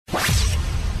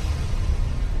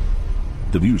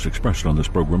The views expressed on this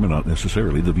program are not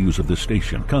necessarily the views of this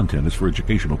station. Content is for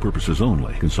educational purposes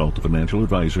only. Consult a financial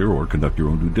advisor or conduct your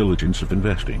own due diligence if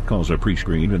investing. Calls are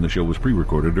pre-screened and the show was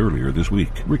pre-recorded earlier this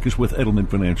week. Rick is with Edelman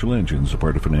Financial Engines, a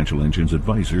part of Financial Engines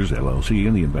Advisors, LLC,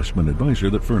 and the investment advisor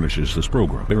that furnishes this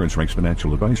program. Barron's ranks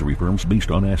financial advisory firms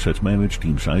based on assets managed,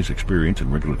 team size, experience,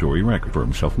 and regulatory record.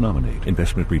 Firms self-nominate.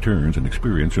 Investment returns and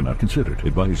experience are not considered.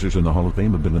 Advisors in the Hall of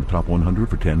Fame have been in the top 100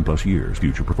 for 10 plus years.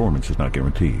 Future performance is not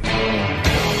guaranteed.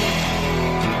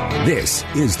 This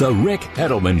is the Rick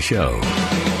Edelman Show.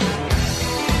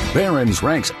 Barron's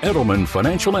ranks Edelman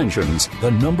Financial Engines the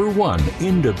 #1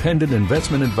 independent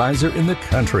investment advisor in the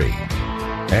country.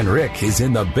 And Rick is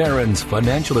in the Barron's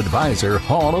Financial Advisor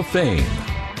Hall of Fame.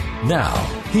 Now,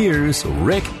 here's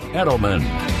Rick Edelman.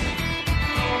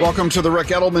 Welcome to the Rick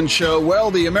Edelman Show. Well,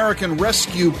 the American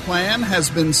Rescue Plan has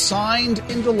been signed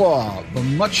into law. The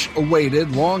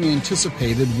much-awaited,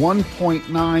 long-anticipated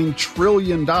 $1.9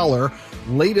 trillion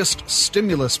latest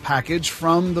stimulus package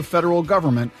from the federal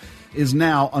government is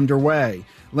now underway.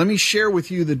 Let me share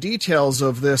with you the details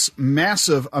of this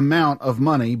massive amount of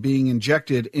money being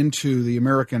injected into the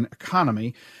American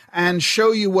economy and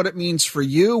show you what it means for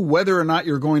you, whether or not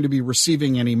you're going to be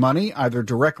receiving any money, either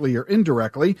directly or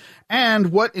indirectly,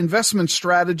 and what investment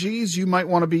strategies you might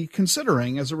want to be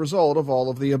considering as a result of all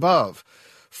of the above.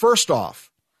 First off,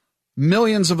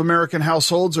 millions of American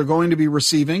households are going to be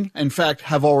receiving, in fact,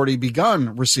 have already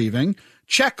begun receiving,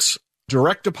 checks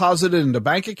direct deposited into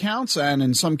bank accounts and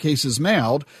in some cases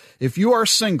mailed. If you are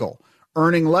single,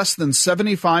 earning less than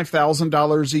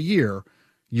 $75,000 a year,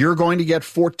 you're going to get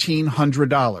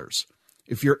 $1,400.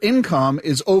 If your income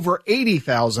is over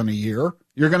 $80,000 a year,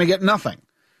 you're going to get nothing.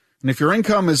 And if your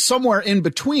income is somewhere in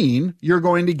between, you're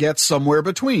going to get somewhere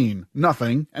between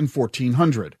nothing and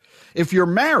 $1,400. If you're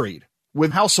married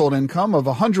with household income of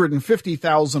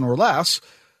 $150,000 or less,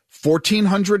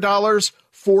 $1,400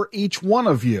 for each one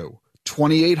of you,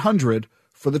 $2,800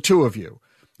 for the two of you.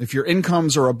 If your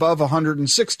incomes are above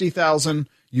 $160,000,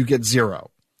 you get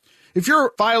zero. If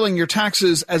you're filing your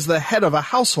taxes as the head of a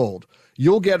household,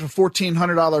 you'll get a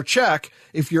 $1,400 check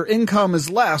if your income is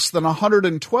less than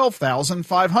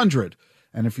 $112,500.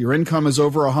 And if your income is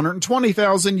over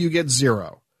 $120,000, you get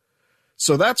zero.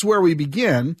 So that's where we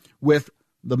begin with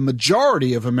the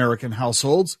majority of American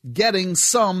households getting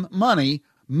some money,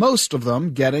 most of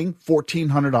them getting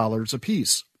 $1,400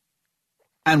 apiece.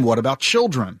 And what about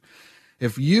children?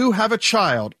 If you have a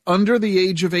child under the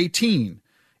age of 18,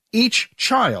 each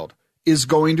child is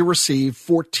going to receive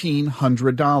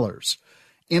 $1,400.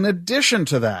 In addition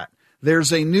to that,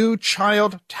 there's a new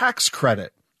child tax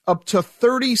credit up to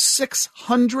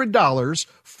 $3,600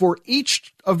 for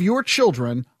each of your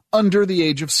children under the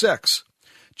age of 6.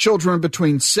 Children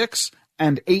between 6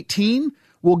 and 18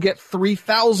 will get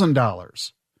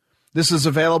 $3,000. This is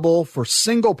available for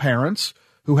single parents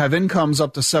who have incomes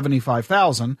up to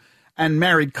 $75,000 and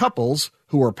married couples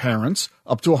who are parents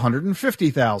up to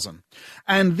 $150,000.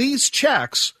 And these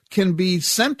checks can be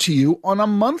sent to you on a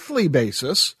monthly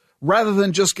basis rather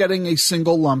than just getting a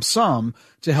single lump sum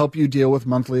to help you deal with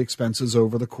monthly expenses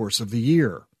over the course of the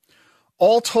year.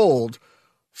 All told,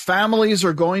 families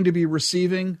are going to be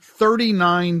receiving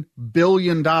 $39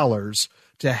 billion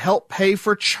to help pay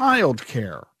for child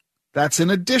care. That's in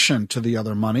addition to the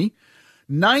other money.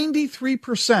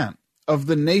 93% of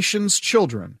the nation's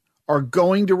children are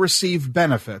going to receive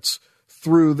benefits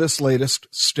through this latest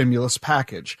stimulus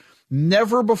package.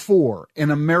 Never before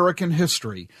in American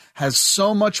history has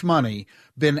so much money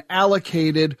been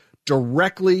allocated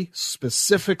directly,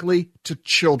 specifically to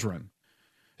children.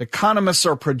 Economists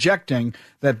are projecting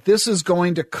that this is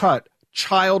going to cut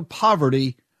child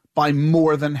poverty by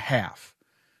more than half.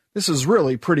 This is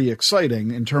really pretty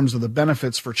exciting in terms of the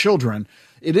benefits for children.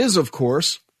 It is, of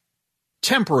course,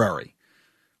 temporary.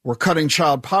 We're cutting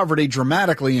child poverty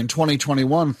dramatically in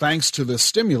 2021 thanks to this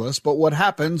stimulus, but what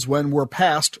happens when we're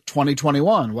past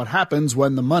 2021? What happens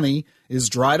when the money is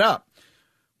dried up?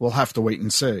 We'll have to wait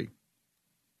and see.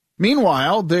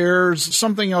 Meanwhile, there's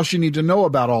something else you need to know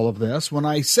about all of this. When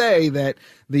I say that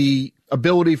the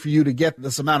ability for you to get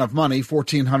this amount of money,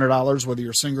 $1,400, whether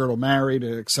you're single or married,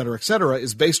 et cetera,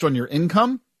 is based on your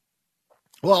income,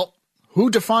 well, who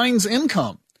defines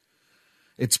income?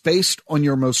 It's based on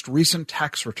your most recent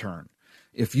tax return.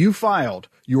 If you filed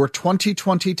your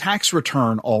 2020 tax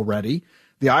return already,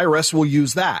 the IRS will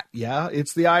use that. Yeah,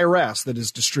 it's the IRS that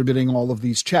is distributing all of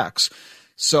these checks.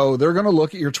 So they're going to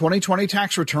look at your 2020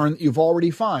 tax return that you've already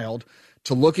filed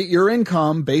to look at your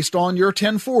income based on your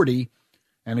 1040.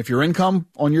 And if your income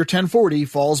on your 1040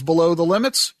 falls below the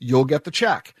limits, you'll get the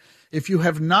check. If you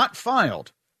have not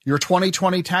filed your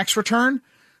 2020 tax return,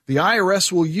 the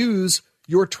IRS will use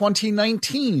your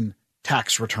 2019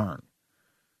 tax return.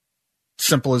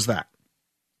 Simple as that.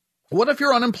 What if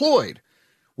you're unemployed?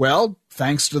 Well,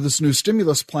 thanks to this new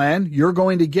stimulus plan, you're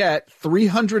going to get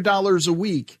 $300 a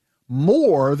week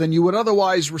more than you would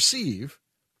otherwise receive,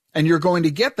 and you're going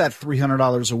to get that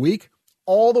 $300 a week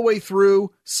all the way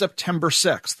through September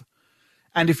 6th.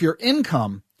 And if your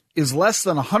income is less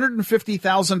than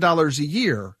 $150,000 a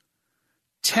year,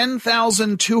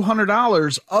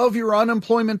 $10,200 of your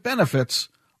unemployment benefits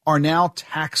are now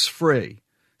tax-free,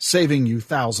 saving you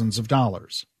thousands of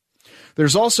dollars.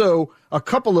 There's also a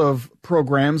couple of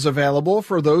programs available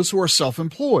for those who are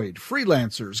self-employed,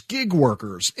 freelancers, gig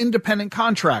workers, independent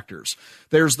contractors.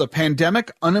 There's the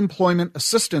Pandemic Unemployment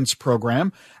Assistance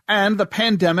Program and the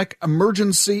Pandemic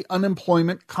Emergency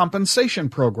Unemployment Compensation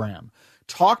Program.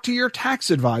 Talk to your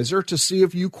tax advisor to see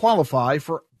if you qualify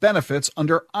for benefits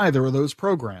under either of those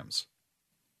programs.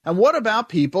 And what about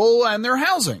people and their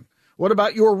housing? What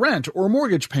about your rent or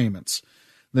mortgage payments?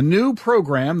 The new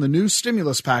program, the new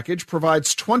stimulus package,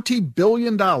 provides $20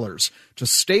 billion to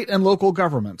state and local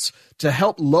governments to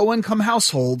help low-income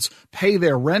households pay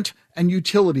their rent and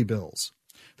utility bills.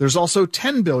 There's also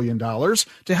 $10 billion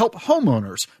to help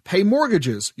homeowners pay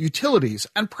mortgages, utilities,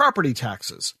 and property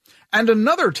taxes. And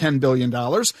another $10 billion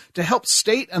to help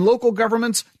state and local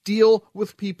governments deal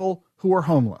with people who are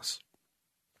homeless.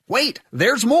 Wait,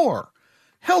 there's more.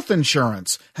 Health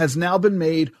insurance has now been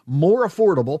made more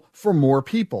affordable for more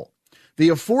people. The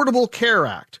Affordable Care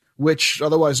Act, which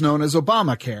otherwise known as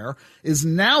Obamacare, is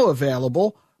now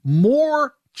available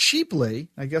more cheaply,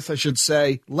 I guess I should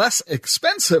say less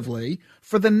expensively,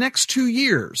 for the next 2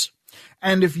 years.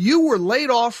 And if you were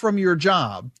laid off from your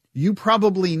job, you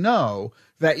probably know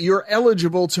that you're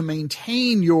eligible to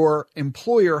maintain your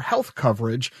employer health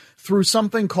coverage through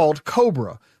something called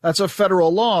COBRA. That's a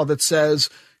federal law that says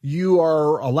you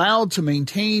are allowed to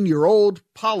maintain your old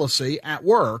policy at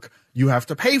work. You have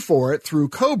to pay for it through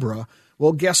COBRA.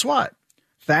 Well, guess what?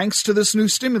 Thanks to this new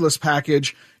stimulus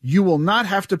package, you will not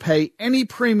have to pay any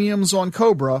premiums on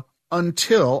COBRA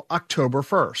until October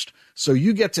 1st. So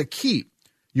you get to keep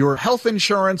your health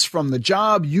insurance from the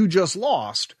job you just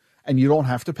lost, and you don't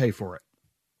have to pay for it.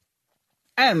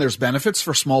 And there's benefits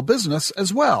for small business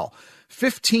as well.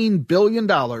 $15 billion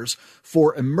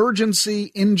for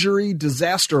emergency injury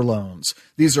disaster loans.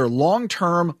 These are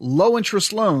long-term,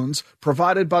 low-interest loans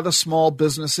provided by the Small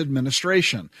Business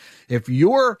Administration. If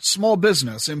your small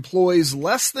business employs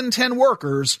less than 10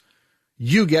 workers,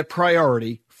 you get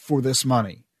priority for this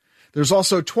money. There's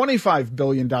also $25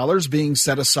 billion being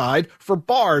set aside for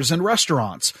bars and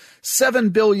restaurants,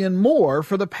 $7 billion more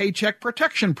for the Paycheck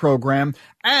Protection Program,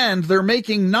 and they're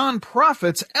making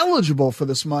nonprofits eligible for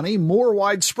this money more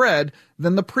widespread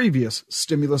than the previous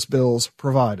stimulus bills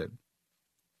provided.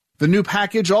 The new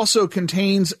package also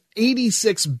contains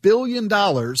 $86 billion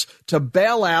to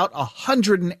bail out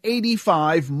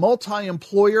 185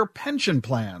 multi-employer pension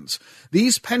plans.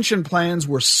 These pension plans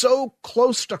were so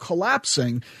close to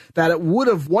collapsing that it would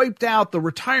have wiped out the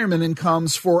retirement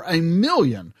incomes for 1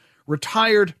 million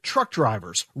retired truck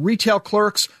drivers, retail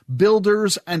clerks,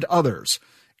 builders, and others.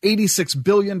 $86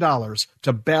 billion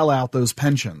to bail out those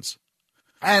pensions.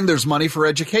 And there's money for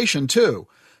education, too.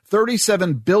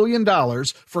 $37 billion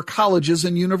for colleges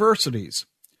and universities.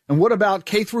 And what about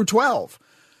K through 12?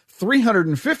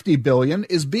 $350 billion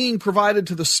is being provided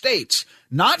to the states,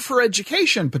 not for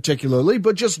education particularly,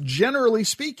 but just generally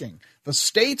speaking. The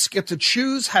states get to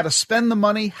choose how to spend the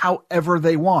money however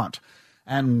they want.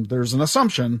 And there's an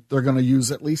assumption they're going to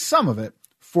use at least some of it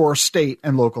for state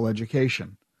and local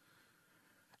education.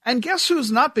 And guess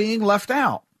who's not being left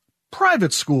out?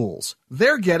 Private schools.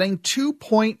 They're getting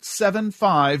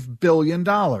 $2.75 billion.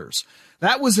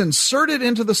 That was inserted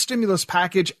into the stimulus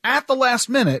package at the last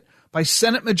minute by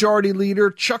Senate Majority Leader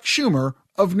Chuck Schumer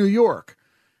of New York.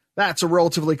 That's a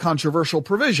relatively controversial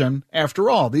provision. After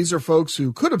all, these are folks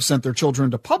who could have sent their children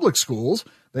to public schools.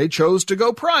 They chose to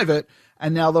go private,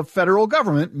 and now the federal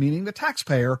government, meaning the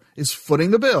taxpayer, is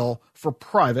footing the bill for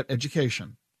private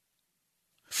education.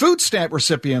 Food stamp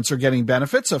recipients are getting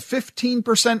benefits, a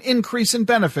 15% increase in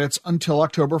benefits until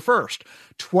October 1st,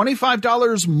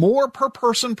 $25 more per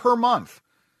person per month.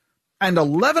 And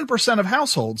 11% of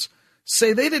households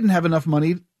say they didn't have enough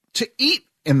money to eat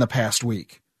in the past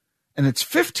week. And it's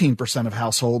 15% of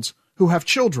households who have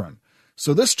children.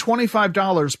 So this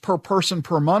 $25 per person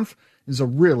per month is a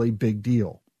really big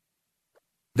deal.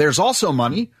 There's also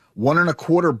money,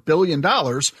 $1.25 billion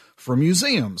for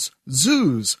museums,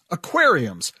 zoos,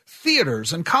 aquariums,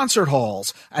 theaters, and concert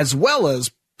halls, as well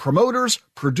as promoters,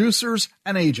 producers,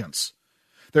 and agents.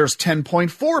 There's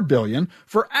 $10.4 billion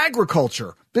for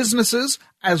agriculture, businesses,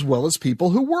 as well as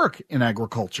people who work in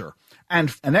agriculture,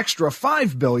 and an extra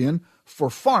 $5 billion for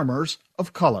farmers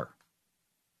of color.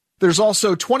 There's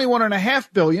also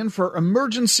 $21.5 billion for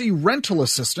emergency rental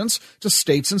assistance to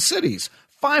states and cities,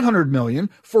 $500 million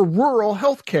for rural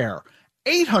health care,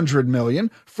 $800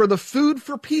 million for the Food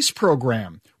for Peace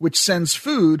program, which sends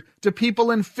food to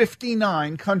people in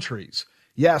 59 countries.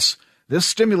 Yes, this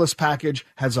stimulus package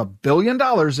has $1 billion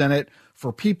in it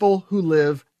for people who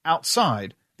live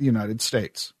outside the United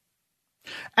States.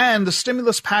 And the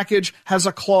stimulus package has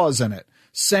a clause in it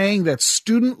saying that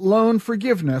student loan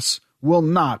forgiveness will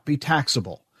not be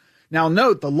taxable. Now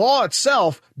note, the law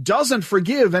itself doesn't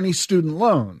forgive any student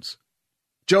loans.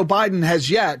 Joe Biden has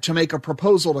yet to make a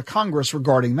proposal to Congress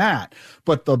regarding that,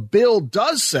 but the bill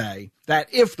does say that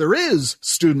if there is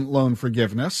student loan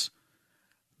forgiveness,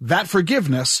 that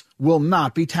forgiveness will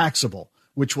not be taxable,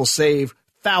 which will save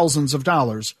thousands of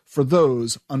dollars for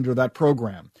those under that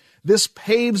program. This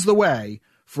paves the way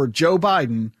for Joe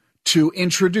Biden to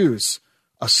introduce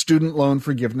a student loan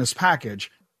forgiveness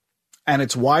package, and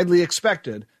it's widely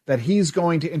expected that he's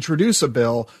going to introduce a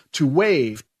bill to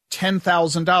waive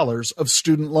 $10,000 of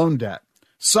student loan debt.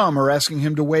 Some are asking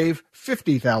him to waive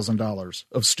 $50,000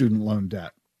 of student loan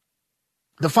debt.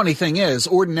 The funny thing is,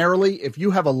 ordinarily, if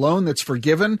you have a loan that's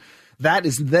forgiven, that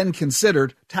is then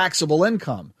considered taxable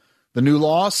income. The new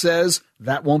law says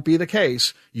that won't be the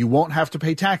case. You won't have to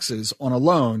pay taxes on a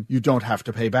loan you don't have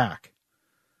to pay back.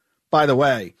 By the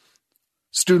way,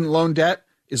 student loan debt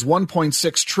is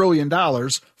 $1.6 trillion.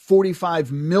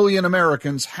 45 million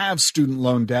Americans have student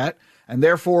loan debt, and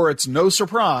therefore it's no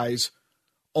surprise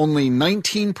only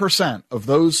 19% of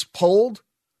those polled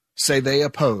say they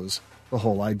oppose the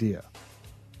whole idea.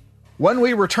 When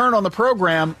we return on the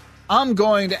program, I'm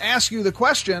going to ask you the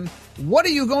question, what are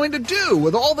you going to do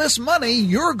with all this money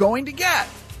you're going to get?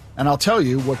 And I'll tell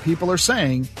you what people are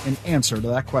saying in answer to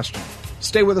that question.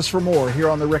 Stay with us for more here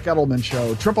on The Rick Edelman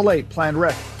Show.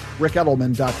 888-PLAN-RICK,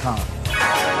 rickedelman.com.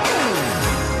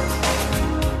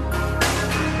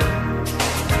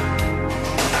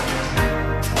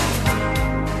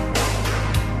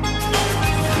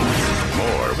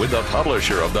 With the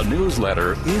publisher of the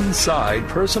newsletter Inside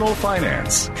Personal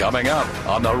Finance, coming up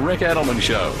on The Rick Edelman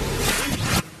Show.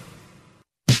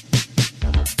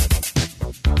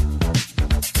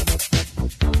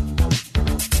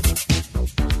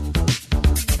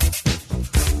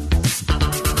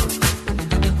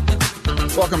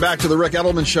 Welcome back to the Rick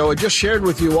Edelman Show. I just shared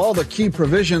with you all the key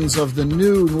provisions of the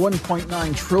new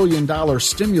 $1.9 trillion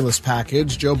stimulus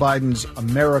package, Joe Biden's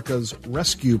America's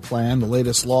Rescue Plan, the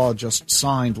latest law just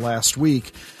signed last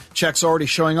week. Checks already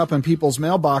showing up in people's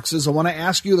mailboxes. I want to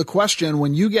ask you the question,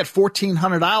 when you get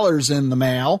 $1,400 in the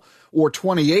mail, or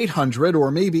 $2,800,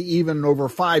 or maybe even over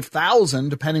 $5,000,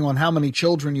 depending on how many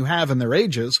children you have and their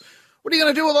ages, what are you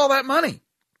going to do with all that money?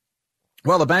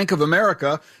 Well, the Bank of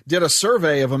America did a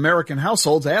survey of American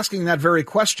households asking that very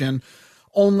question.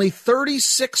 Only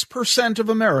 36% of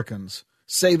Americans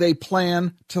say they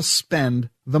plan to spend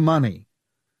the money.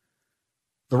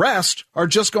 The rest are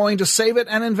just going to save it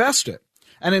and invest it.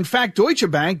 And in fact, Deutsche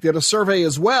Bank did a survey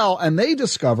as well, and they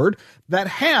discovered that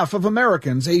half of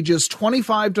Americans ages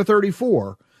 25 to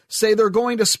 34 say they're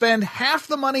going to spend half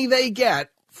the money they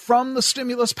get from the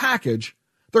stimulus package.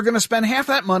 They're going to spend half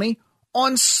that money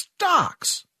on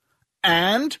stocks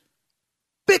and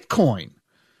Bitcoin.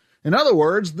 In other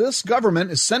words, this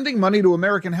government is sending money to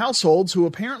American households who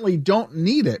apparently don't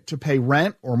need it to pay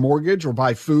rent or mortgage or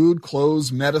buy food, clothes,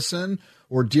 medicine,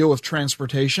 or deal with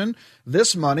transportation.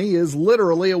 This money is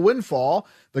literally a windfall.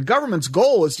 The government's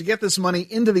goal is to get this money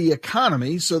into the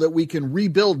economy so that we can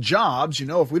rebuild jobs. You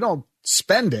know, if we don't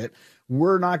spend it,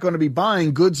 we're not going to be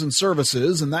buying goods and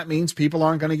services, and that means people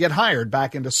aren't going to get hired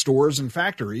back into stores and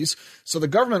factories. So the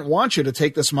government wants you to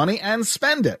take this money and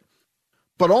spend it.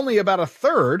 But only about a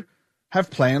third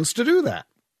have plans to do that.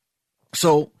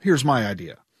 So here's my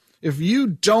idea. If you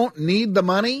don't need the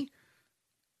money,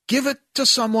 give it to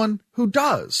someone who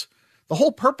does. The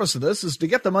whole purpose of this is to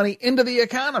get the money into the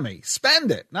economy.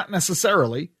 Spend it, not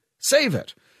necessarily save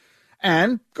it.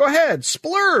 And go ahead,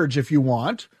 splurge if you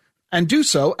want, and do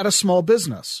so at a small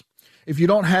business. If you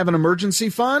don't have an emergency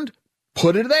fund,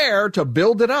 put it there to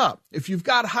build it up. If you've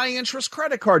got high interest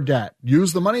credit card debt,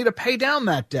 use the money to pay down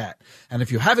that debt. And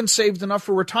if you haven't saved enough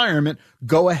for retirement,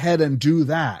 go ahead and do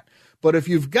that. But if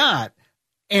you've got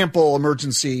ample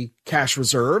emergency cash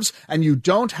reserves and you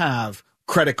don't have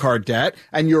credit card debt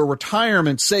and your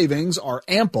retirement savings are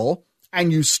ample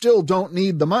and you still don't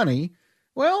need the money,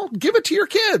 well, give it to your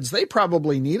kids. They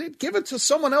probably need it. Give it to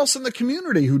someone else in the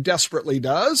community who desperately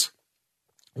does.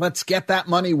 Let's get that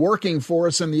money working for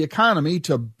us in the economy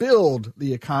to build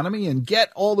the economy and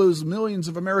get all those millions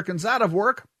of Americans out of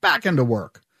work back into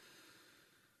work.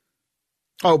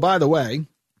 Oh, by the way,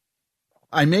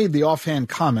 I made the offhand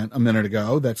comment a minute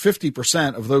ago that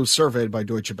 50% of those surveyed by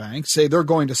Deutsche Bank say they're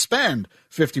going to spend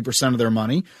 50% of their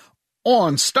money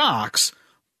on stocks,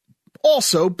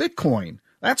 also Bitcoin.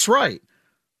 That's right.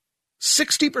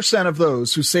 60% of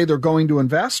those who say they're going to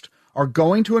invest are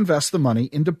going to invest the money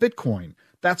into Bitcoin.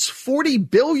 That's $40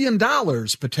 billion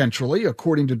potentially,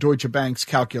 according to Deutsche Bank's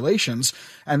calculations,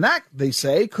 and that, they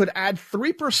say, could add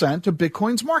 3% to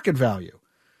Bitcoin's market value.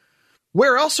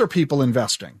 Where else are people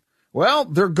investing? Well,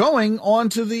 they're going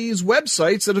onto these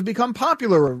websites that have become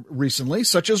popular recently,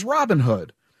 such as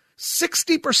Robinhood.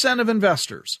 60% of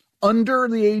investors under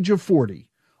the age of 40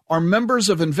 are members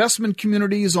of investment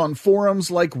communities on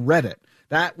forums like Reddit.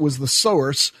 That was the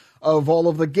source of all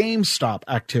of the GameStop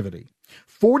activity.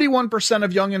 41%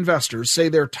 of young investors say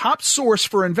their top source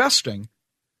for investing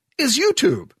is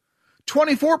YouTube.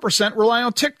 24% rely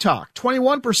on TikTok.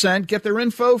 21% get their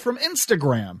info from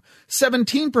Instagram.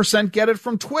 17% get it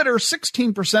from Twitter.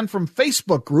 16% from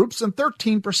Facebook groups. And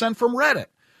 13% from Reddit.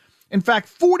 In fact,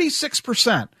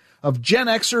 46% of Gen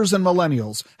Xers and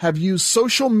millennials have used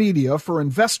social media for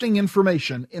investing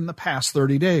information in the past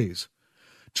 30 days.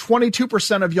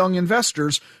 22% of young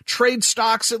investors trade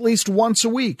stocks at least once a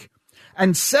week.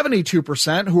 And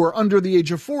 72% who are under the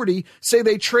age of 40 say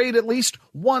they trade at least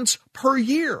once per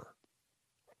year.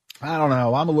 I don't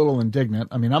know. I'm a little indignant.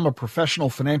 I mean, I'm a professional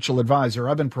financial advisor.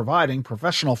 I've been providing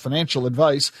professional financial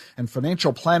advice and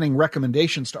financial planning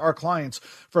recommendations to our clients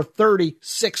for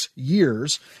 36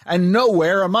 years, and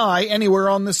nowhere am I anywhere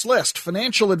on this list.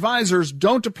 Financial advisors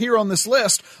don't appear on this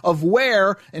list of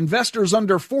where investors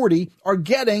under 40 are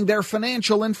getting their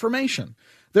financial information.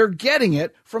 They're getting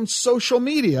it from social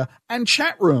media and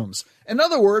chat rooms. In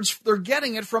other words, they're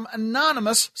getting it from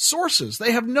anonymous sources.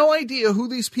 They have no idea who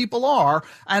these people are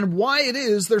and why it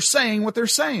is they're saying what they're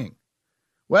saying.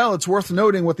 Well, it's worth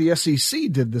noting what the SEC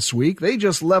did this week. They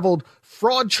just leveled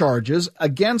fraud charges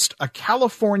against a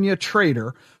California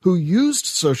trader who used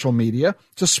social media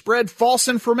to spread false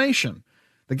information.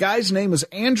 The guy's name is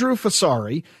Andrew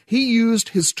Fasari. He used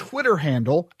his Twitter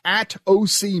handle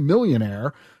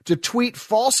 @OCMillionaire to tweet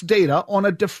false data on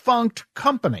a defunct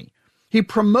company. He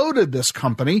promoted this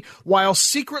company while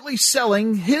secretly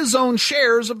selling his own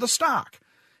shares of the stock.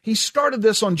 He started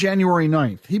this on January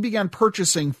 9th. He began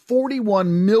purchasing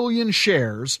 41 million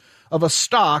shares of a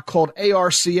stock called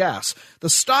ARCS. The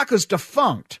stock is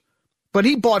defunct, but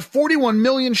he bought 41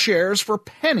 million shares for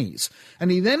pennies, and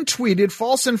he then tweeted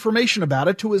false information about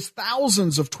it to his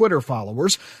thousands of Twitter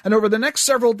followers. And over the next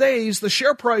several days, the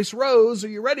share price rose, are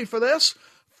you ready for this?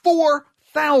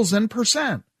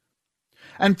 4,000%.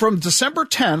 And from December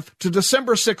 10th to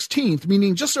December 16th,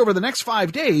 meaning just over the next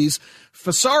 5 days,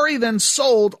 Fasari then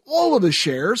sold all of his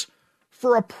shares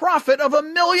for a profit of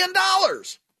 $1 million.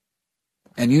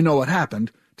 And you know what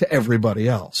happened to everybody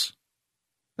else.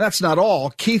 That's not all.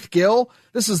 Keith Gill,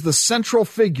 this is the central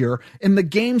figure in the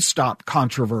GameStop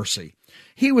controversy.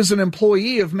 He was an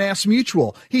employee of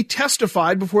MassMutual. He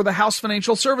testified before the House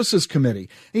Financial Services Committee.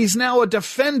 He's now a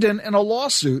defendant in a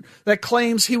lawsuit that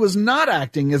claims he was not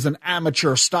acting as an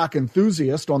amateur stock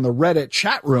enthusiast on the Reddit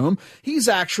chat room. He's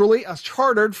actually a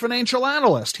chartered financial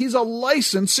analyst. He's a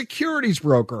licensed securities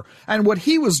broker. And what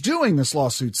he was doing, this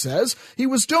lawsuit says, he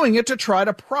was doing it to try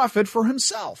to profit for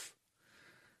himself.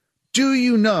 Do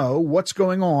you know what's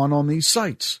going on these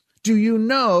sites? Do you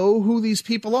know who these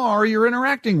people are you're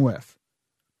interacting with?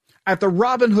 At the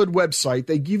Robinhood website,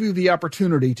 they give you the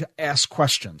opportunity to ask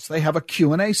questions. They have a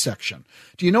Q&A section.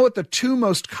 Do you know what the two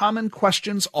most common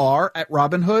questions are at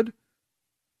Robinhood?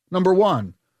 Number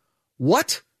one,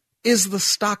 what is the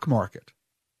stock market?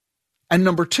 And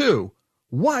number two,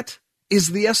 what is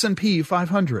the S&P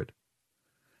 500?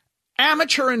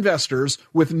 Amateur investors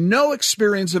with no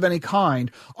experience of any kind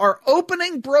are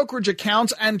opening brokerage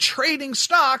accounts and trading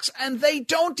stocks, and they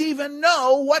don't even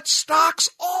know what stocks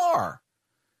are.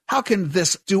 How can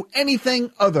this do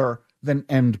anything other than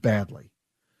end badly?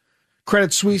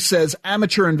 Credit Suisse says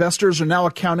amateur investors are now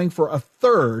accounting for a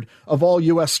third of all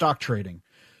U.S. stock trading.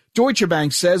 Deutsche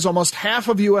Bank says almost half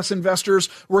of U.S. investors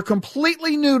were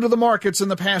completely new to the markets in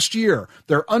the past year.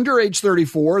 They're under age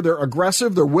 34, they're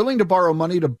aggressive, they're willing to borrow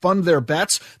money to fund their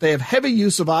bets, they have heavy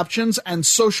use of options and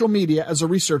social media as a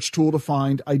research tool to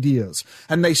find ideas.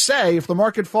 And they say if the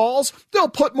market falls, they'll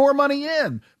put more money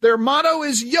in. Their motto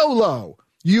is YOLO.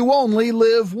 You only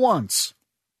live once.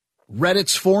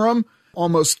 Reddit's forum,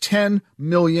 almost 10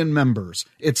 million members.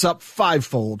 It's up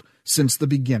fivefold since the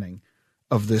beginning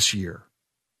of this year.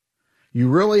 you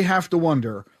really have to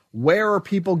wonder, where are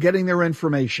people getting their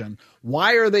information?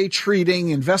 Why are they treating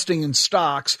investing in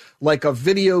stocks like a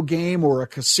video game or a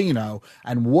casino?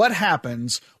 And what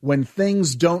happens when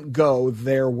things don't go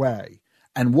their way?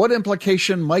 And what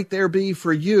implication might there be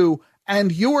for you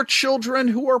and your children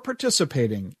who are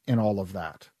participating in all of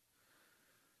that?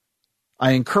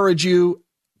 I encourage you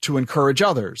to encourage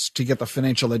others to get the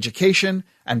financial education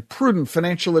and prudent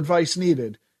financial advice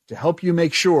needed to help you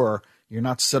make sure you're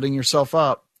not setting yourself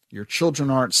up, your children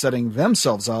aren't setting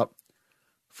themselves up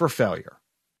for failure.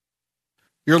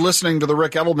 You're listening to The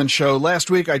Ric Edelman Show. Last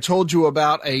week I told you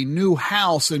about a new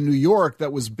house in New York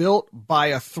that was built by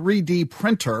a 3D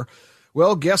printer.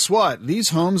 Well, guess what? These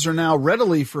homes are now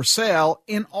readily for sale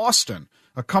in Austin.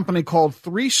 A company called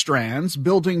 3 Strands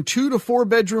building 2 to 4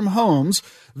 bedroom homes.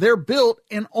 They're built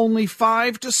in only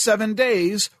 5 to 7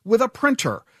 days with a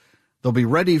printer. They'll be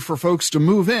ready for folks to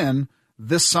move in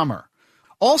this summer.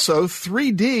 Also,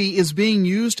 3D is being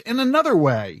used in another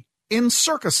way, in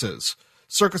circuses.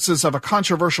 Circuses have a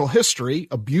controversial history,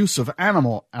 abuse of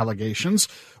animal allegations.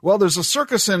 Well, there's a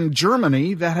circus in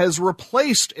Germany that has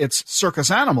replaced its circus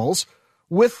animals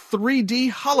with 3D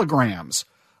holograms.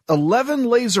 11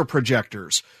 laser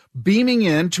projectors beaming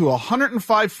into a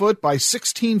 105-foot by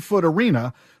 16-foot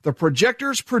arena. The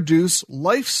projectors produce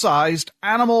life-sized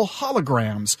animal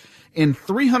holograms in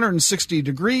 360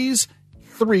 degrees,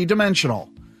 three-dimensional.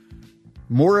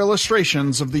 More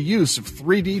illustrations of the use of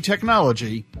 3D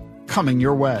technology coming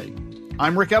your way.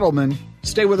 I'm Ric Edelman.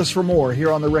 Stay with us for more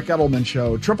here on The Ric Edelman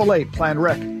Show.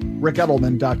 888-PLAN-RIC,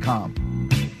 ricedelman.com.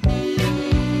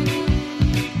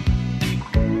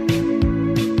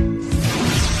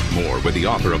 More with the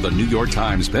author of the New York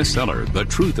Times bestseller, The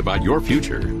Truth About Your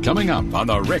Future, coming up on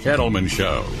The Ric Edelman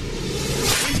Show.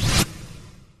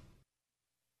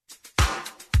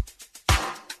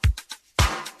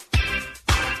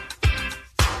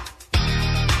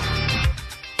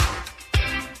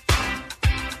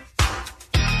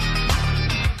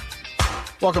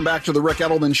 Welcome back to the Ric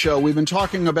Edelman Show. We've been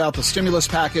talking about the stimulus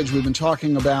package. We've been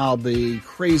talking about the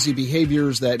crazy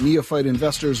behaviors that neophyte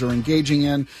investors are engaging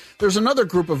in. There's another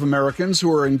group of Americans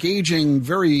who are engaging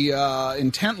very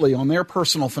intently on their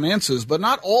personal finances, but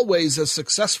not always as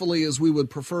successfully as we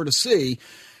would prefer to see.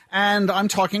 And I'm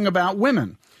talking about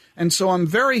women. And so I'm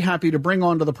very happy to bring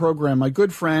onto the program my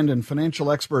good friend and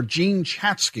financial expert, Jean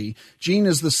Chatzky. Jean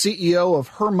is the CEO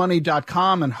of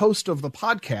HerMoney.com and host of the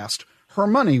podcast, Her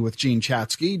Money with Jean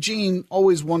Chatzky. Jean,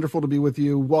 always wonderful to be with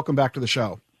you. Welcome back to the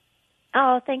show.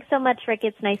 Oh, thanks so much, Rick.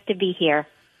 It's nice to be here.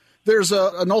 There's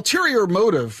an ulterior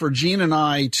motive for Jean and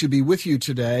I to be with you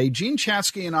today. Jean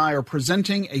Chatzky and I are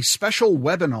presenting a special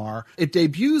webinar. It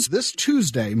debuts this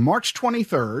Tuesday, March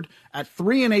 23rd at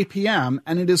 3 and 8 p.m.,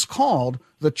 and it is called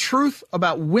The Truth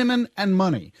About Women and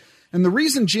Money. And the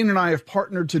reason Jean and I have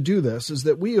partnered to do this is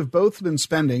that we have both been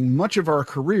spending much of our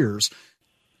careers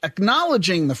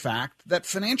acknowledging the fact that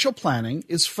financial planning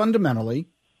is fundamentally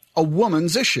a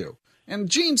woman's issue. And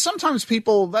Jean, sometimes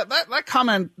people, that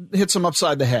comment hits them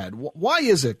upside the head. Why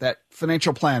is it that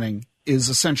financial planning is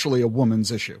essentially a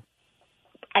woman's issue?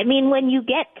 I mean, when you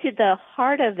get to the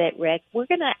heart of it, Rick, we're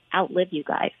going to outlive you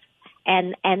guys.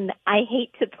 And I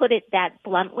hate to put it that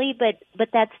bluntly, but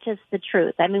that's just the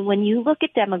truth. I mean, when you look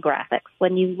at demographics,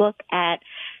 when you look at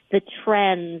the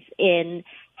trends in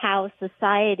how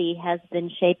society has been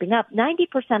shaping up,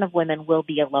 90% of women will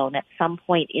be alone at some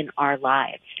point in our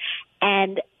lives.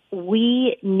 And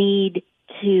we need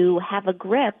to have a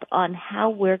grip on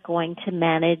how we're going to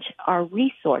manage our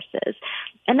resources.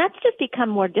 And that's just become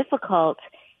more difficult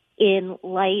in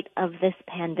light of this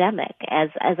pandemic. As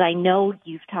I know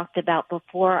you've talked about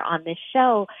before on this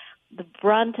show, the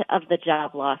brunt of the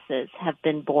job losses have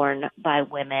been borne by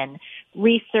women.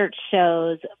 Research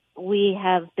shows we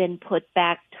have been put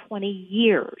back 20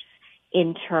 years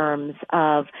in terms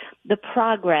of the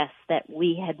progress that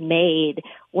we had made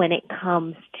when it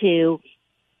comes to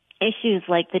issues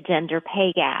like the gender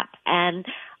pay gap. And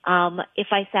if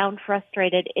I sound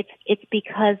frustrated, it's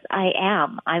because I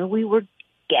am. We were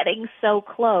getting so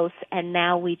close, and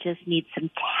now we just need some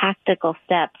tactical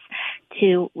steps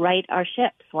to right our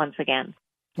ships once again.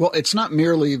 Well, it's not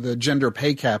merely the gender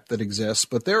pay gap that exists,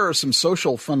 but there are some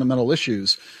social fundamental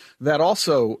issues that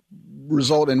also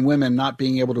result in women not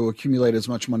being able to accumulate as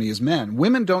much money as men.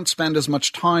 Women don't spend as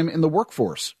much time in the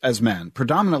workforce as men,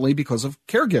 predominantly because of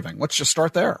caregiving. Let's just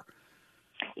start there.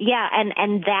 Yeah,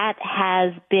 and that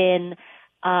has been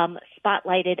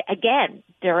spotlighted again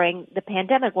during the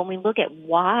pandemic. When we look at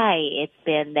why it's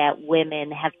been that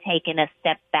women have taken a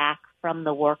step back from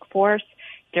the workforce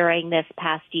during this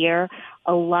past year,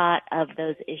 a lot of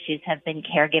those issues have been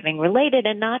caregiving related,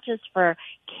 and not just for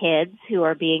kids who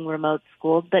are being remote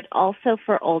schooled, but also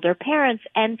for older parents.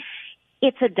 And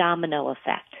it's a domino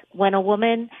effect. When a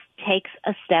woman takes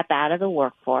a step out of the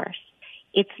workforce,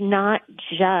 it's not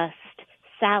just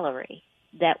salary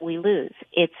that we lose.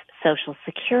 It's Social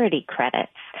Security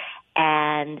credits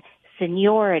and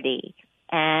seniority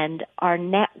and our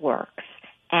networks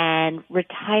and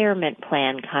retirement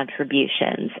plan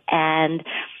contributions, and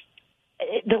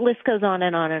the list goes on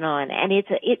and on and on. And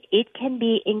it can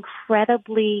be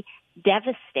incredibly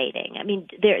devastating. I mean,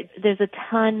 there's a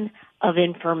ton of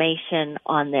information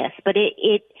on this, but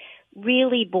it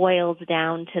really boils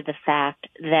down to the fact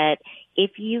that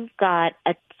if you've got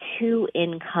a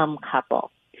 2-income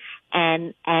couple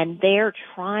and they're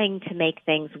trying to make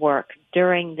things work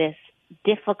during this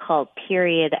difficult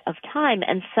period of time,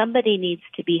 and somebody needs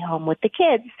to be home with the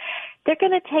kids, they're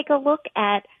going to take a look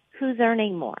at who's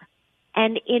earning more.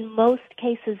 And in most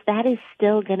cases, that is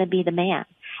still going to be the man.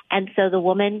 And so the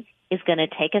woman is going to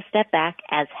take a step back,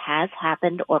 as has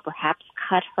happened, or perhaps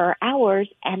cut her hours,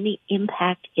 and the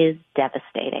impact is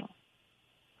devastating.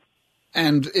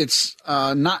 And it's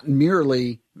not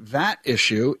merely that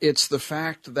issue. It's the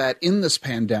fact that in this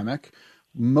pandemic,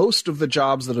 most of the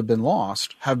jobs that have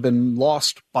been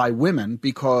lost by women,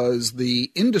 because the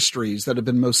industries that have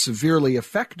been most severely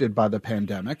affected by the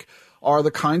pandemic are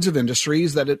the kinds of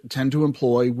industries that tend to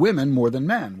employ women more than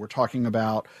men. We're talking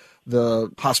about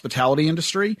the hospitality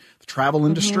industry, the travel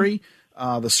industry,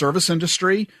 the service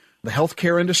industry, the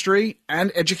healthcare industry,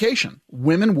 and education.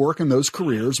 Women work in those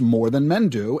careers more than men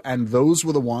do, and those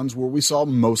were the ones where we saw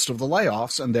most of the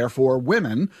layoffs, and therefore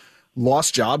women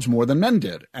lost jobs more than men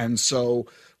did. And so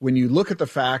when you look at the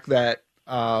fact that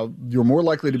you're more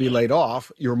likely to be laid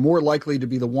off, you're more likely to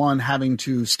be the one having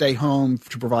to stay home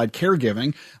to provide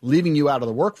caregiving, leaving you out of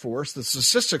the workforce, the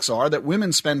statistics are that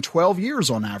women spend 12 years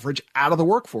on average out of the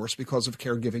workforce because of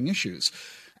caregiving issues.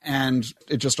 And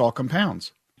it just all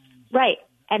compounds. Right.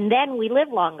 And then we live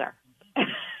longer.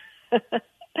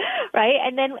 Right?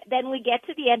 And then we get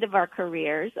to the end of our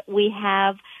careers. We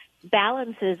have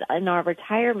balances in our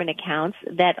retirement accounts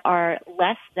that are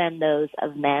less than those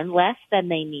of men, less than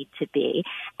they need to be.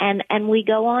 And we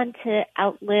go on to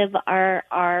outlive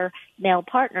our male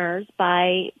partners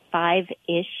by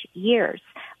 5-ish years.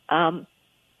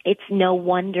 It's no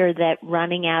wonder that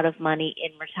running out of money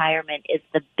in retirement is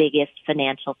the biggest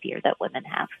financial fear that women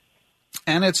have.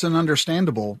 And it's an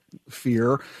understandable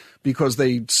fear because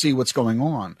they see what's going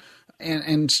on.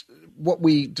 And what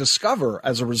we discover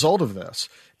as a result of this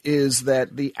is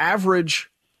that the average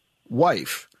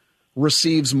wife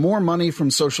receives more money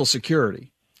from Social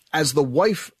Security as the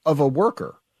wife of a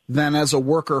worker than as a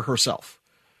worker herself.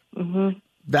 Mm-hmm.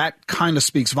 That kind of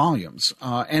speaks volumes.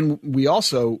 And we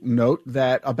also note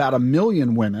that about 1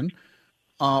 million women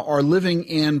are living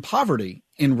in poverty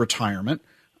in retirement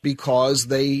because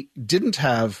they didn't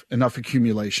have enough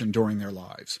accumulation during their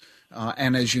lives.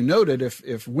 And as you noted,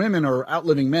 if women are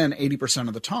outliving men 80%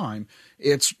 of the time,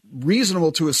 it's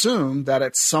reasonable to assume that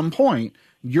at some point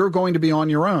you're going to be on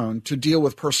your own to deal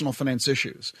with personal finance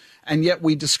issues. And yet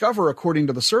we discover, according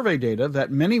to the survey data,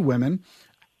 that many women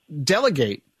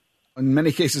delegate, in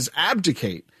many cases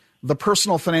abdicate, the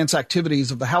personal finance activities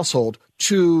of the household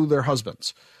to their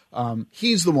husbands.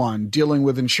 He's the one dealing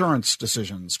with insurance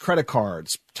decisions, credit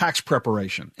cards, tax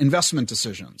preparation, investment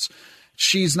decisions.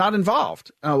 She's not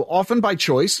involved, often by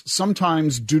choice,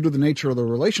 sometimes due to the nature of the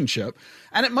relationship.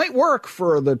 And it might work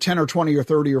for the 10 or 20 or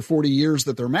 30 or 40 years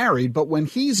that they're married, but when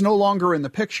he's no longer in the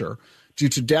picture due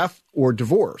to death or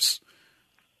divorce,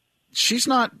 she's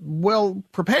not well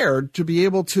prepared to be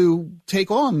able to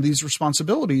take on these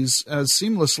responsibilities as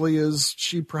seamlessly as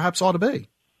she perhaps ought to be.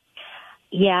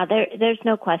 Yeah, there's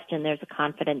no question there's a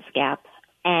confidence gap,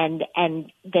 and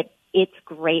that it's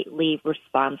greatly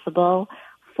responsible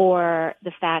for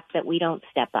the fact that we don't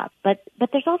step up. But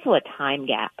there's also a time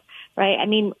gap, right? I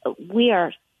mean, we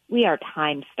are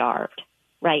time starved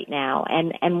right now.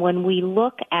 And when we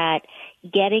look at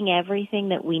getting everything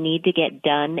that we need to get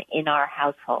done in our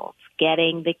households,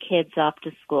 getting the kids off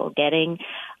to school, getting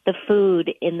the food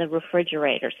in the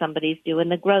refrigerator, somebody's doing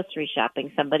the grocery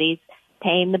shopping, somebody's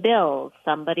paying the bills,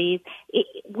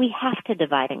 we have to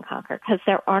divide and conquer because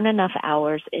there aren't enough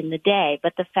hours in the day.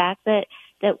 But the fact that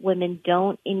women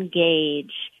don't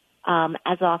engage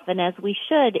as often as we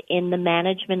should in the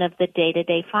management of the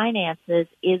day-to-day finances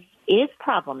is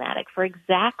problematic for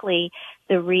exactly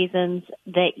the reasons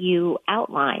that you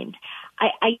outlined.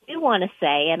 I do want to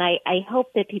say, and I hope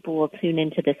that people will tune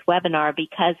into this webinar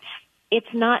because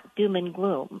it's not doom and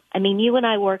gloom. I mean, you and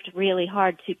I worked really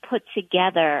hard to put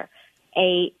together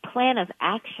a plan of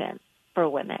action for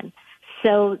women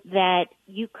so that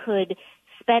you could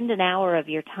spend an hour of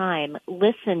your time,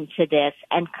 listen to this,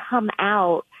 and come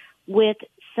out with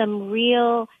some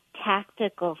real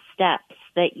tactical steps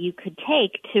that you could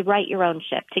take to right your own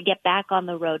ship, to get back on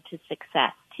the road to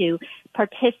success, to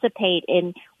participate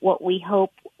in what we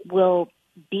hope will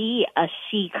be a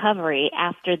she-covery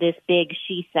after this big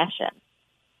she session.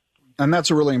 And that's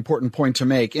a really important point to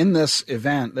make. In this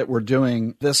event that we're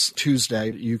doing this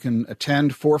Tuesday, you can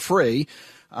attend for free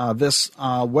this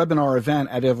webinar event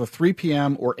at either 3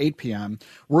 p.m. or 8 p.m.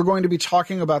 We're going to be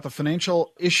talking about the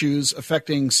financial issues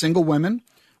affecting single women,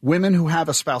 women who have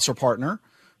a spouse or partner,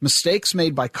 mistakes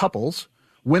made by couples,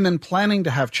 women planning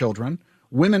to have children,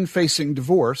 women facing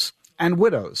divorce, and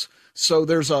widows. So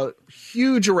there's a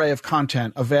huge array of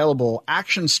content available,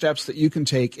 action steps that you can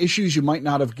take, issues you might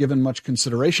not have given much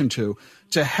consideration to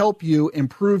help you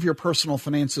improve your personal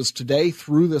finances today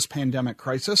through this pandemic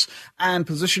crisis and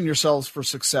position yourselves for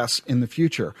success in the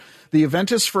future. The event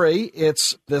is free.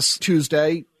 It's this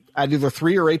Tuesday at either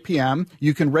 3 or 8 p.m.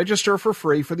 You can register for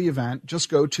free for the event. Just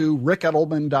go to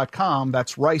rickedelman.com.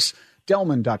 That's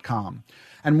ricedelman.com.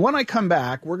 And when I come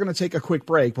back, we're going to take a quick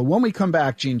break. But when we come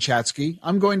back, Jean Chatzky,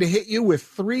 I'm going to hit you with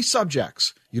 3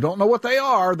 subjects. You don't know what they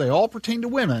are. They all pertain to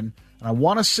women. And I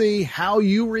want to see how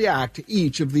you react to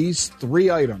each of these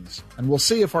 3 items. And we'll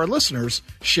see if our listeners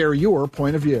share your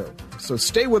point of view. So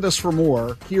stay with us for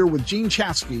more here with Jean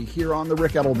Chatzky here on The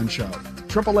Rick Edelman Show.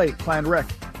 888-PLAN-RICK,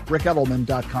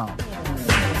 rickedelman.com.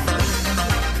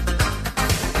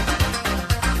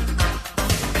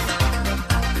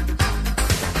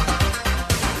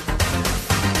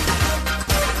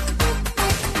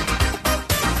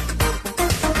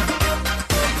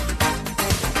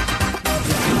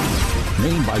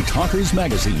 Named by Talkers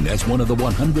Magazine as one of the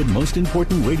 100 most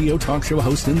important radio talk show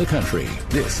hosts in the country,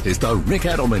 this is The Rick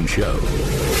Edelman Show.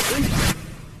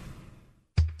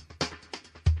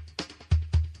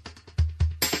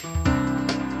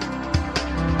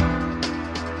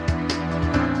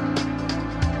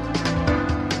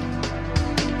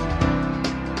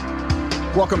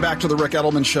 Welcome back to the Rick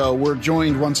Edelman Show. We're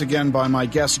joined once again by my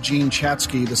guest, Jean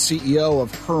Chatzky, the CEO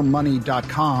of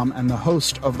HerMoney.com and the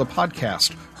host of the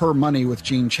podcast, Her Money with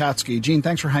Jean Chatzky. Jean,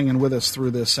 thanks for hanging with us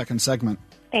through this second segment.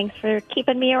 Thanks for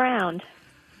keeping me around.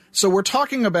 So we're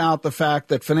talking about the fact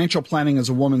that financial planning is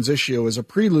a woman's issue as a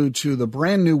prelude to the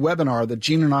brand new webinar that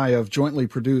Jean and I have jointly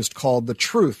produced called The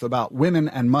Truth About Women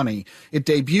and Money. It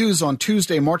debuts on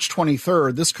Tuesday, March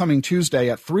 23rd, this coming Tuesday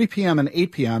at 3 p.m. and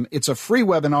 8 p.m. It's a free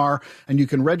webinar, and you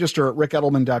can register at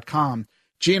rickedelman.com.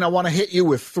 Jean, I want to hit you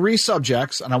with 3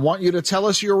 subjects, and I want you to tell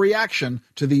us your reaction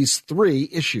to these 3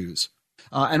 issues.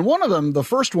 And one of them, the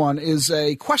first one, is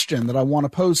a question that I want to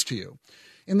pose to you.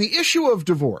 In the issue of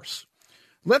divorce,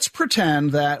 let's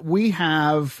pretend that we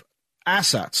have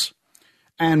assets,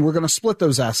 and we're going to split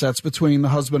those assets between the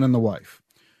husband and the wife.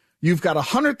 You've got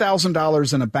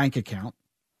 $100,000 in a bank account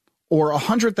or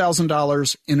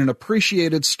 $100,000 in an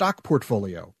appreciated stock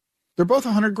portfolio. They're both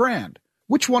 $100,000.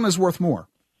 Which one is worth more?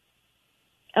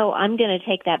 Oh, I'm going to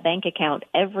take that bank account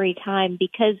every time,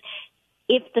 because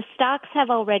if the stocks have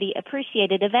already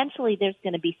appreciated, eventually there's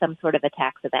going to be some sort of a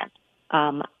tax event.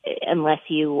 Unless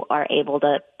you are able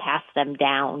to pass them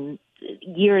down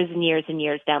years and years and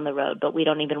years down the road, but we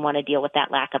don't even want to deal with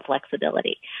that lack of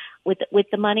flexibility. With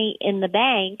the money in the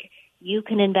bank, you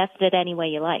can invest it any way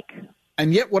you like.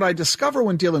 And yet what I discover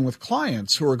when dealing with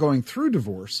clients who are going through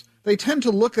divorce, they tend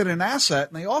to look at an asset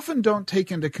and they often don't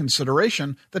take into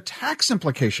consideration the tax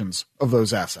implications of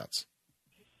those assets.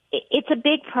 It's a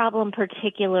big problem,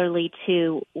 particularly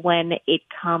too, when it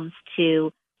comes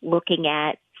to looking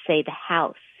at, say, the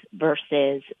house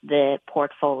versus the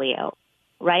portfolio,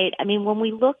 right? I mean, when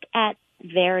we look at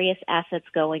various assets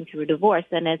going through divorce,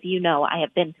 and as you know, I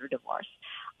have been through divorce,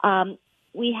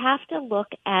 we have to look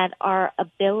at our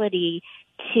ability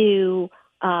to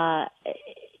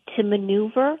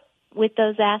maneuver with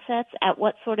those assets, at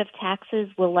what sort of taxes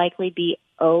will likely be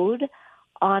owed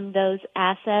on those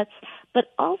assets, but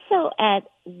also at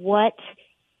what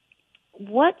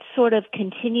sort of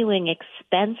continuing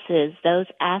expenses those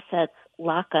assets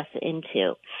lock us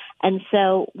into. And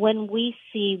so when we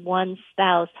see one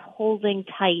spouse holding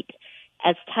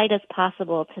as tight as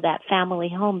possible to that family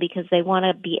home because they want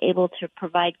to be able to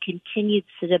provide continued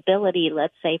stability,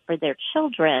 let's say, for their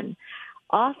children,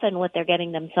 often what they're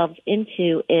getting themselves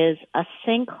into is a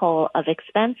sinkhole of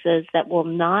expenses that will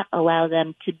not allow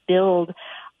them to build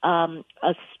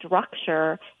a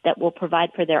structure that will provide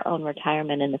for their own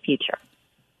retirement in the future.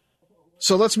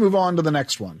 So let's move on to the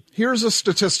next one. Here's a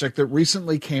statistic that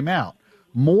recently came out.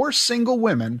 More single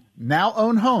women now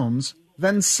own homes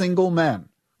than single men.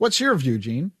 What's your view,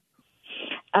 Jean?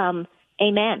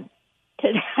 amen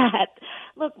to that.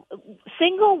 Look,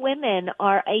 single women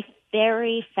are a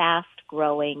very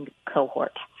fast-growing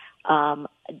cohort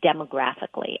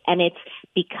demographically, and it's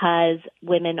because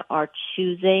women are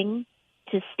choosing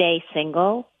to stay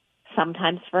single,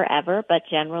 sometimes forever, but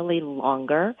generally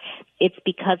longer. It's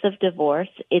because of divorce.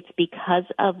 It's because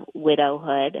of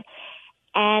widowhood.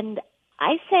 And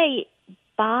I say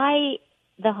buy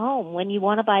the home when you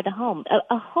want to buy the home.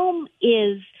 A home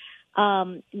is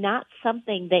not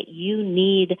something that you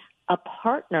need a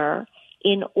partner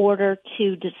in order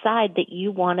to decide that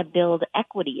you want to build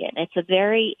equity in. It's a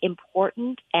very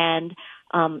important and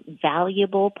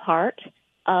valuable part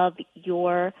of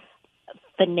your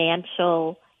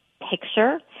financial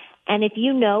picture. And if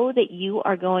you know that you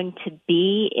are going to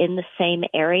be in the same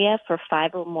area for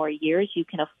 5 or more years, you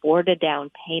can afford a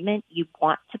down payment, you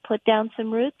want to put down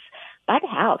some roots, buy the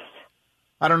house.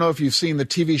 I don't know if you've seen the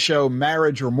TV show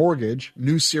Marriage or Mortgage,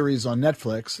 new series on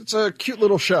Netflix. It's a cute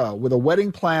little show with a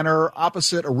wedding planner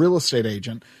opposite a real estate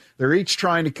agent. They're each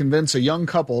trying to convince a young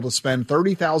couple to spend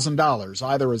 $30,000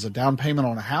 either as a down payment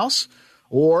on a house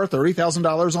or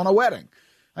 $30,000 on a wedding.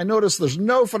 I notice there's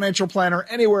no financial planner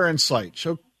anywhere in sight.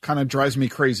 Show kind of drives me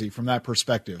crazy from that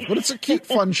perspective. But it's a cute,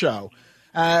 fun show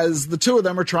as the two of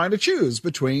them are trying to choose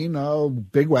between a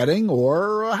big wedding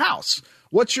or a house.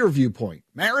 What's your viewpoint,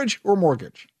 marriage or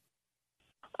mortgage?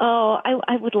 Oh,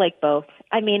 I would like both.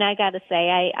 I mean, I got to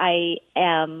say, I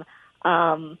am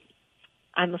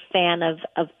I'm a fan of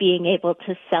being able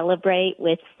to celebrate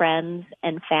with friends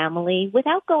and family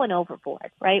without going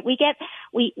overboard, right? We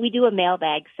do a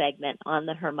mailbag segment on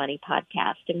the Her Money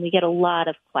podcast, and we get a lot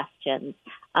of questions,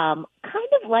 kind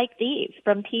of like these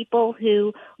from people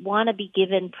who want to be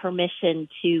given permission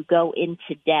to go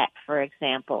into debt, for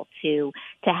example, to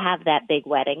have that big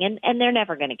wedding, and they're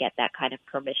never going to get that kind of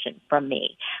permission from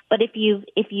me. But if you've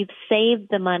saved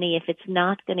the money, if it's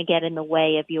not going to get in the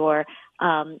way of your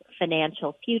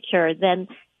financial future, then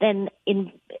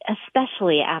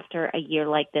especially after a year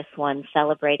like this one,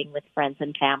 celebrating with friends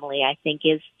and family, I think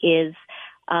is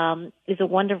a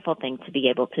wonderful thing to be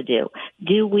able to do.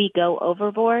 Do we go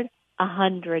overboard?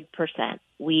 100%.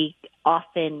 We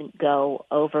often go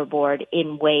overboard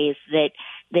in ways that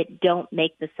don't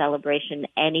make the celebration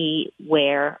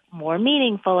anywhere more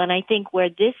meaningful. And I think where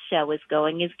this show is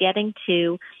going is getting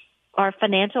to our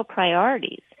financial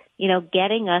priorities,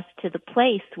 getting us to the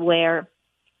place where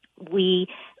we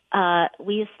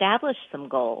establish some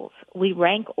goals. We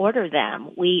rank order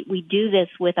them. We do this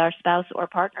with our spouse or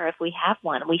partner if we have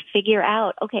one. We figure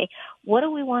out, okay, what do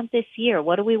we want this year?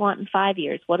 What do we want in 5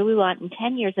 years? What do we want in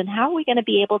 10 years? And how are we going to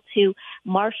be able to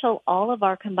marshal all of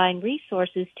our combined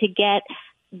resources to get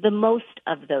the most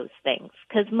of those things?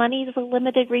 Because money is a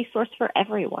limited resource for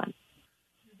everyone.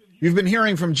 You've been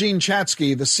hearing from Jean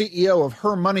Chatzky, the CEO of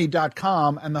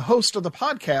HerMoney.com and the host of the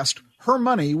podcast, Her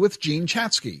Money with Jean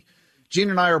Chatzky.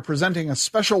 Jean and I are presenting a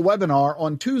special webinar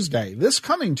on Tuesday, this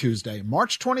coming Tuesday,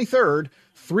 March 23rd,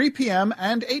 3 p.m.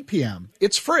 and 8 p.m.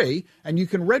 It's free, and you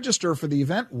can register for the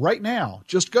event right now.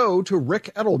 Just go to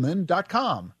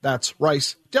rickedelman.com. That's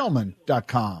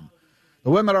ricedelman.com. The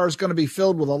webinar is going to be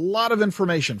filled with a lot of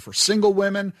information for single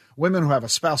women, women who have a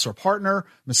spouse or partner,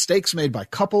 mistakes made by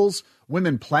couples,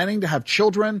 women planning to have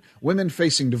children, women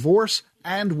facing divorce,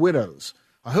 and widows.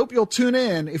 I hope you'll tune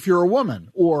in if you're a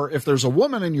woman, or if there's a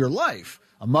woman in your life,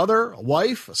 a mother, a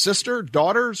wife, a sister,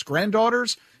 daughters,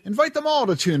 granddaughters. Invite them all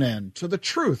to tune in to the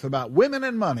truth about women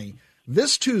and money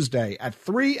this Tuesday at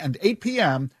 3 and 8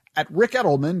 p.m. at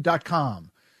rickedelman.com.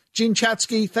 Jean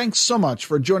Chatzky, thanks so much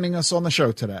for joining us on the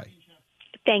show today.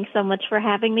 Thanks so much for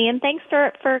having me, and thanks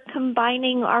for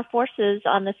combining our forces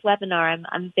on this webinar.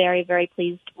 I'm very, very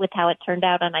pleased with how it turned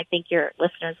out, and I think your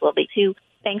listeners will be too.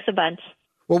 Thanks a bunch.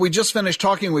 Well, we just finished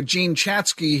talking with Jean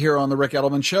Chatzky here on The Rick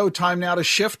Edelman Show. Time now to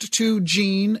shift to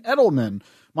Jean Edelman.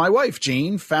 My wife,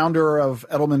 Jean, founder of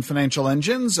Edelman Financial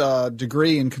Engines, a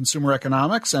degree in consumer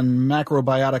economics and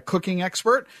macrobiotic cooking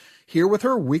expert, here with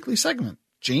her weekly segment.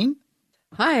 Jean?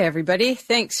 Hi, everybody.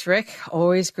 Thanks, Rick.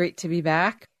 Always great to be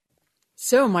back.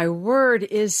 So my word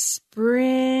is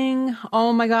spring.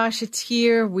 Oh my gosh, it's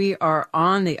here. We are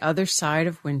on the other side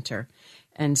of winter,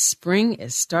 and spring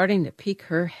is starting to peek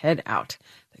her head out.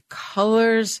 The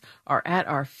colors are at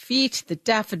our feet. The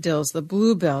daffodils, the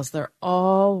bluebells, they're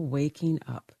all waking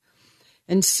up.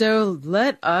 And so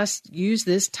let us use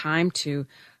this time to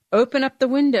open up the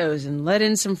windows and let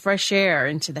in some fresh air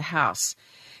into the house.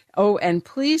 Oh, and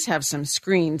please have some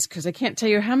screens, because I can't tell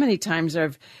you how many times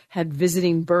I've had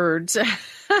visiting birds.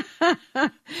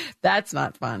 That's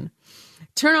not fun.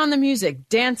 Turn on the music,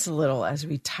 dance a little as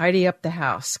we tidy up the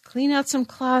house, clean out some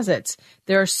closets.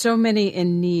 There are so many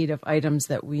in need of items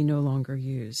that we no longer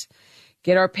use.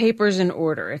 Get our papers in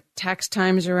order. Tax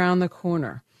time's around the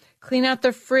corner. Clean out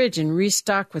the fridge and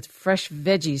restock with fresh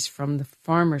veggies from the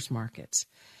farmers markets.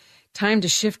 Time to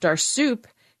shift our soup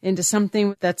into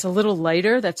something that's a little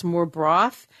lighter, that's more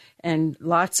broth and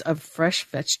lots of fresh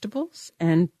vegetables,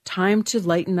 and time to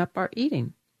lighten up our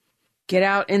eating. Get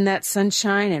out in that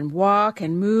sunshine and walk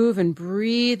and move and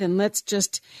breathe, and let's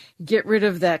just get rid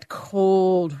of that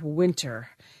cold winter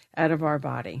out of our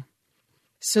body.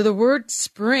 So the word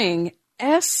spring,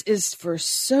 S is for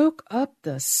soak up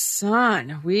the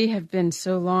sun. We have been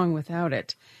so long without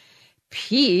it.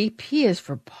 P is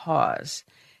for pause.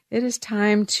 It is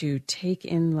time to take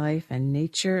in life and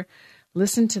nature,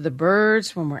 listen to the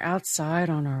birds when we're outside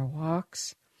on our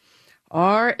walks.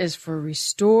 R is for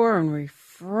restore and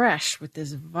refresh with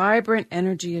this vibrant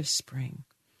energy of spring.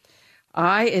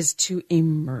 I is to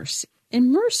immerse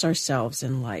ourselves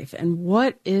in life and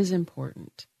what is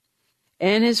important.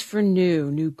 N is for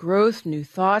new growth, new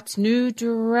thoughts, new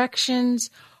directions.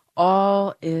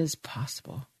 All is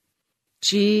possible.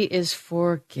 G is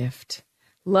for gift.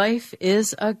 Life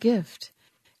is a gift.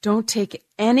 Don't take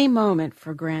any moment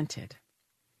for granted.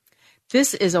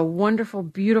 This is a wonderful,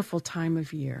 beautiful time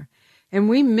of year, and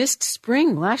we missed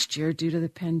spring last year due to the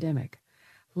pandemic.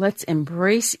 Let's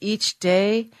embrace each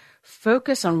day,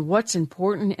 focus on what's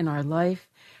important in our life,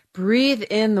 breathe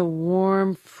in the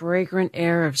warm, fragrant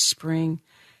air of spring,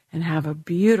 and have a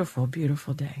beautiful,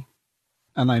 beautiful day.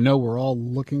 And I know we're all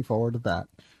looking forward to that.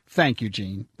 Thank you,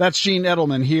 Jean. That's Jean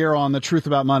Edelman here on The Truth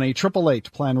About Money,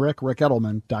 888-PLAN-RICK,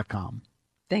 rickedelman.com.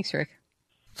 Thanks, Rick.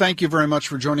 Thank you very much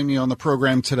for joining me on the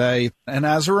program today. And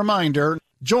as a reminder,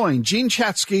 join Jean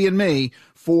Chatzky and me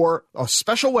for a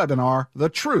special webinar, The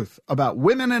Truth About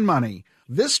Women and Money,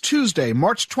 this Tuesday,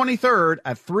 March 23rd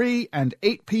at 3 and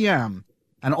 8 p.m.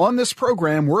 And on this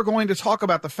program, we're going to talk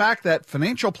about the fact that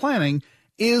financial planning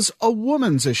is a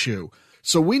woman's issue.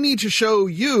 So we need to show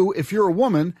you, if you're a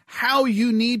woman, how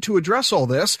you need to address all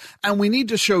this. And we need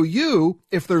to show you,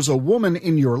 if there's a woman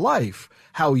in your life,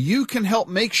 how you can help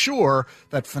make sure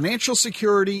that financial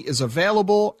security is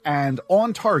available and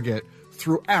on target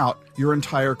throughout your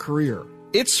entire career.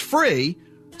 It's free.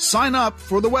 Sign up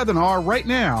for the webinar right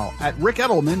now at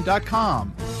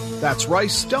rickedelman.com. That's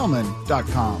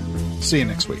ricedelman.com. See you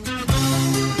next week.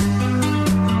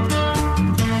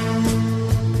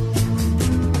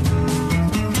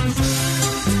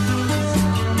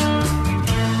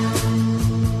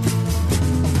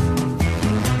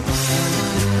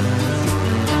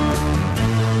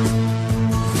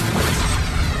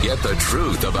 Get the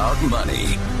truth about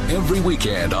money every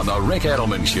weekend on The Rick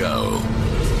Edelman Show.